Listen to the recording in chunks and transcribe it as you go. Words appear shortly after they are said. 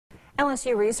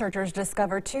LSU researchers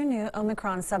discovered two new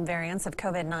Omicron subvariants of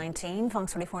COVID-19.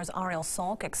 Fox 44's Ariel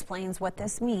Salk explains what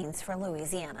this means for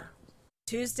Louisiana.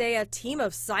 Tuesday, a team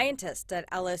of scientists at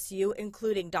LSU,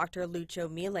 including Dr.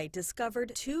 Lucho Mille,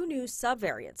 discovered two new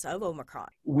subvariants of Omicron.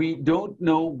 We don't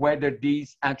know whether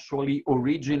these actually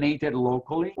originated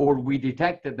locally or we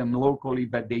detected them locally,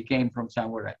 but they came from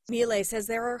somewhere else. Mille says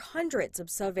there are hundreds of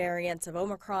subvariants of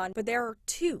Omicron, but there are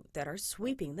two that are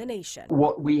sweeping the nation.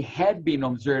 What we had been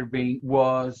observing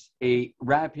was a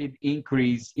rapid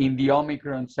increase in the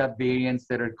Omicron subvariants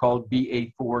that are called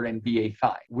BA4 and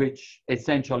BA5, which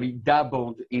essentially doubled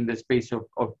in the space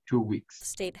of 2 weeks.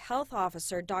 State Health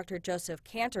Officer Dr. Joseph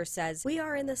Cantor says we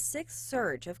are in the sixth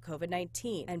surge of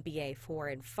COVID-19, and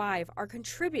BA4 and 5 are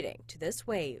contributing to this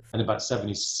wave. And about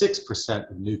 76%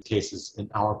 of new cases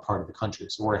in our part of the country.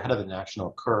 So we're ahead of the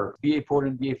national curve. BA4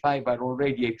 and BA5 are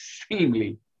already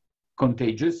extremely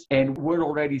contagious, and we're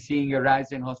already seeing a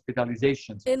rise in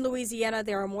hospitalizations. In Louisiana,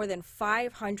 there are more than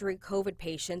 500 COVID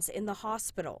patients in the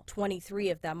hospital.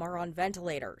 23 of them are on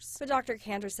ventilators. But Dr.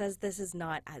 Cantor says this is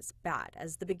not as bad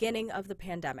as the beginning of the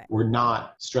pandemic. We're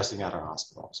not stressing out our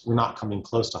hospitals. We're not coming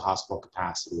close to hospital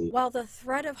capacity. While the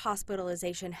threat of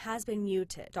hospitalization has been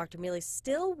muted, Dr. Mille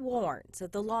still warns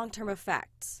of the long-term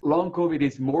effects. Long COVID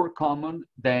is more common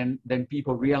than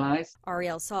people realize.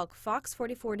 Ariel Salk, Fox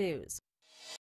 44 News.